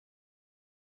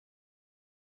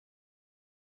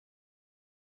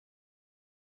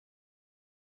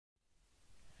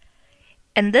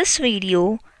In this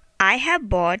video, I have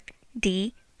brought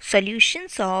the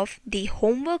solutions of the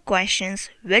homework questions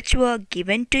which were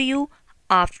given to you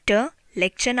after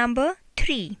lecture number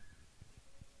 3.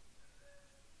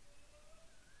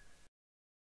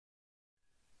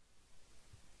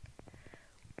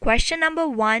 Question number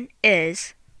 1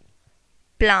 is: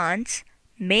 plants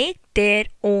make their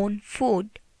own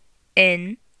food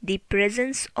in the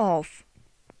presence of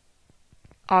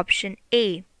option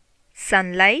A,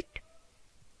 sunlight,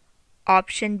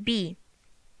 option B,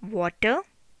 water,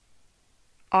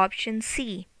 option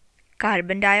C,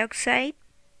 carbon dioxide,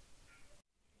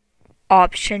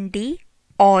 option D,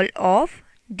 all of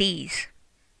these.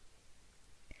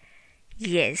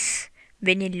 Yes,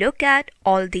 when you look at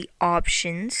all the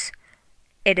options,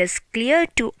 it is clear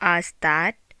to us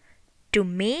that to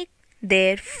make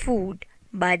their food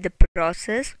by the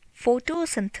process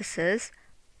photosynthesis,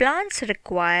 plants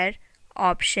require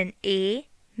option A,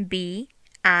 B,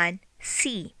 and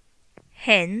C.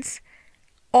 Hence,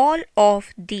 all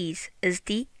of these is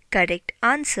the correct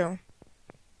answer.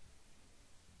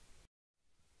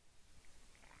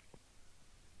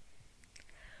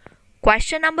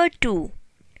 Question number 2.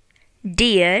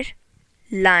 Deer,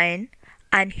 lion,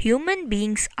 and human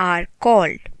beings are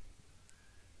called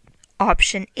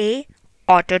option A,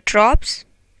 autotrophs,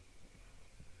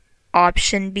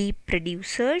 option B,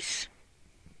 producers,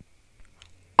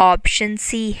 option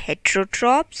C,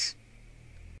 heterotrophs,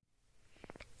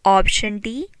 option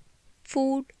D,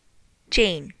 food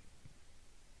chain.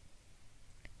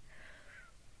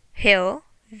 Here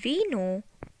we know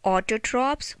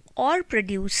autotrophs or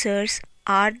producers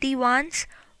are the ones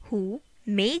who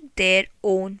make their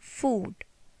own food.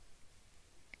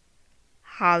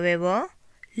 However,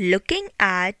 looking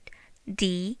at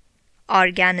the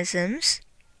organisms,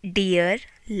 deer,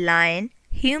 lion,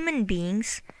 human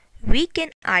beings, we can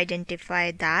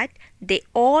identify that they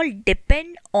all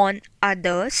depend on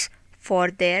others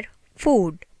for their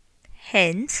food.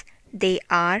 Hence, they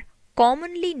are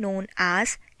commonly known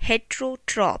as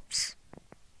heterotrophs.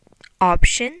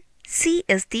 Option C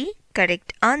is the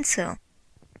correct answer.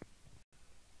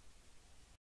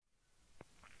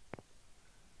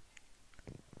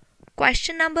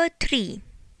 Question number 3.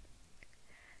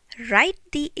 Write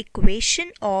the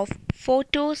equation of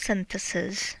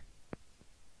photosynthesis.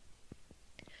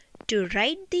 To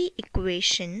write the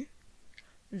equation,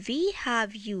 we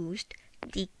have used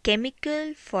the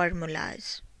chemical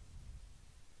formulas.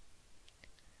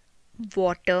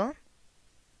 Water,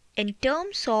 in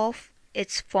terms of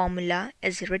its formula,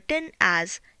 is written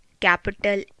as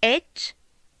capital H,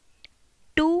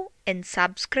 2 in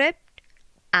subscript,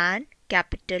 and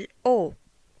capital O.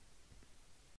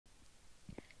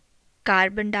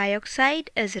 Carbon dioxide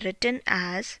is written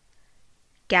as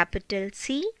capital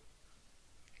C,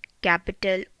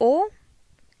 capital O,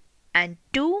 and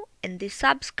 2 in the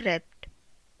subscript.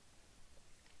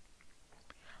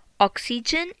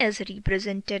 Oxygen is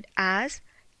represented as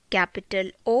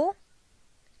capital O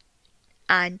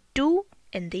and 2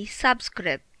 in the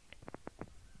subscript.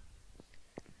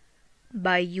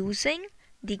 By using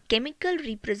the chemical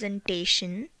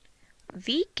representation,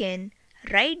 we can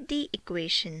write the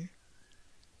equation.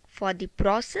 For the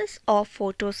process of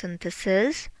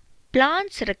photosynthesis,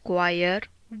 plants require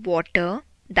water,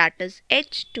 that is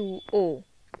H2O,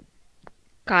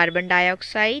 carbon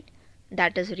dioxide,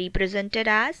 that is represented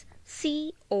as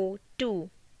CO2.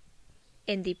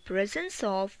 In the presence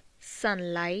of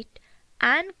sunlight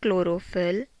and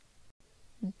chlorophyll,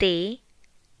 they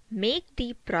make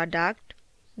the product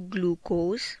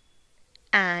glucose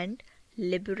and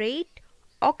liberate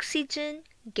oxygen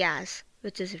gas,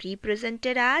 which is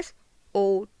represented as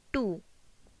O2.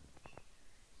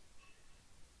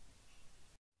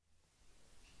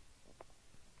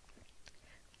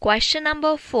 Question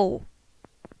number 4.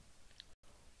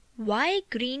 Why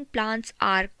green plants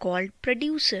are called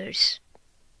producers?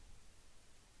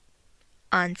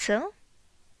 Answer: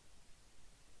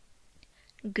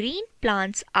 green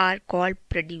plants are called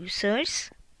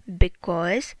producers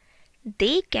because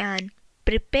they can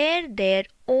prepare their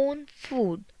own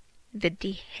food with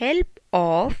the help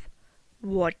of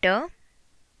water,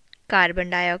 carbon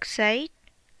dioxide,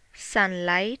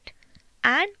 sunlight,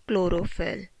 and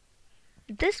chlorophyll.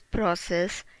 This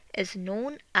process is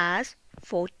known as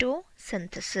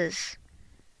photosynthesis.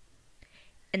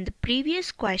 In the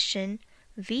previous question,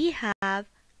 we have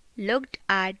looked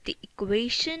at the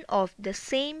equation of the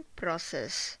same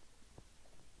process.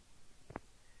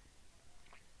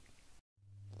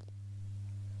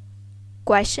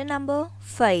 Question number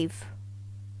 5.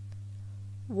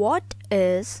 What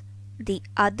is the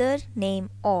other name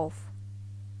of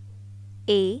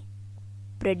A,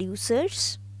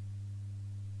 producers,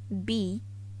 B.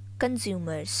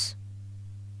 consumers.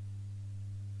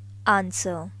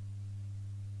 Answer: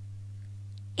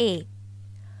 A.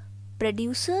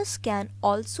 Producers can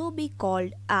also be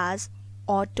called as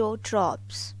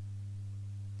autotrophs.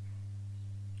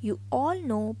 You all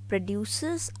know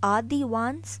producers are the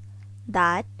ones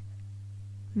that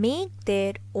make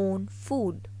their own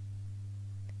food.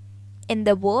 In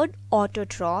the word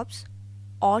autotrophs,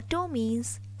 auto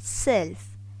means self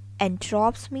and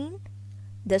trophs mean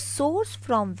the source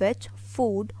from which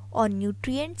food or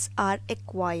nutrients are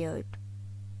acquired.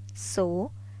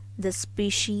 So, the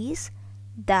species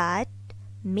that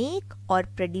make or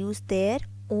produce their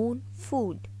own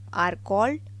food are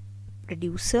called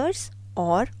producers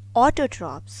or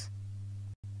autotrophs.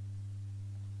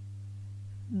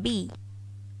 B.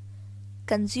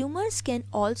 Consumers can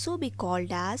also be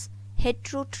called as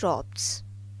heterotrophs.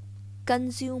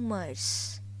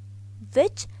 Consumers,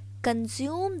 which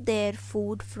consume their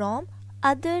food from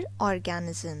other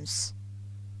organisms.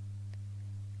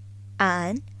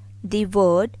 And the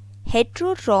word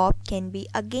heterotroph can be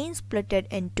again splitted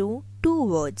into two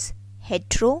words,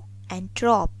 hetero and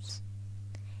trophs.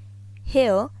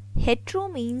 Here, hetero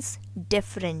means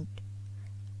different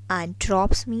and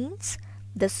trophs means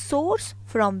the source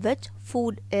from which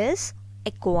food is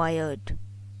acquired.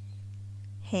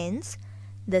 Hence,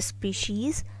 the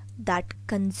species that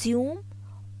consume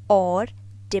or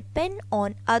depend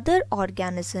on other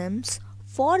organisms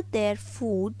for their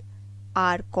food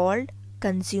are called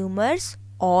consumers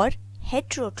or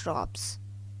heterotrophs.